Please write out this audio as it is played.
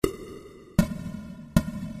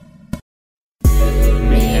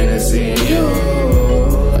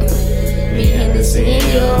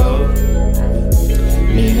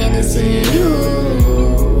Hennessy and you.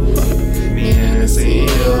 Me and Hennessy and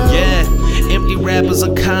you. Yeah. Empty wrappers of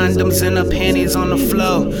condoms and her panties on the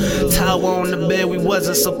floor. Towel on the bed, we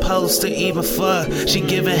wasn't supposed to even fuck. She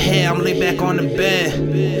giving head, I'm laid back on the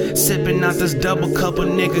bed, sipping out this double cup of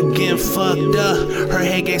nigga getting fucked up. Her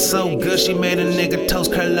head game so good, she made a nigga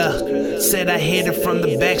toast curl up. Said I hit her from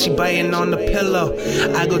the back, she biting on the pillow.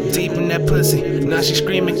 I go deep in that pussy, now she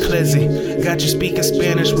screaming Clizzy. Got you speaking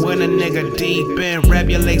Spanish when a nigga deep in. Wrap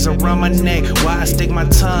your legs around my neck while I stick my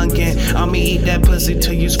tongue in. I'ma eat that pussy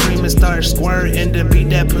till you scream and start squirting. Then beat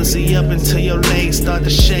that pussy up until your legs start to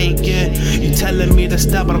shaking. You telling me to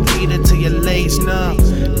stop, but I'm beating till your legs numb.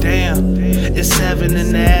 Damn, it's 7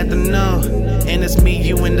 in the afternoon, and it's me,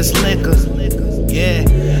 you, and this liquor. Yeah,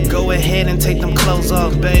 go ahead and take them clothes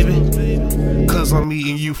off, baby, cause I'm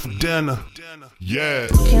eating you for dinner. Yeah.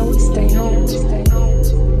 Can we stay home?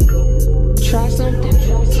 Try something.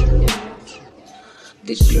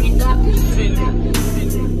 This street got me feeling.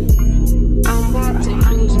 I'm about to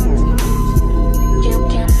lose it.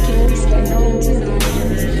 Can we stay home tonight?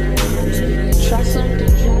 Try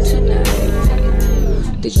something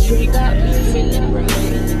tonight. This street got me feeling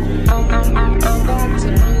right. I'm about to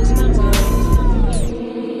lose my mind.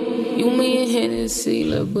 You, me, and Hennessy,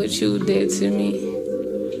 look what you did to me.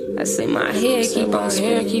 I say my hair keep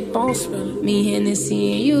on spinning. Me,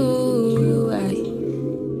 Hennessy, and you.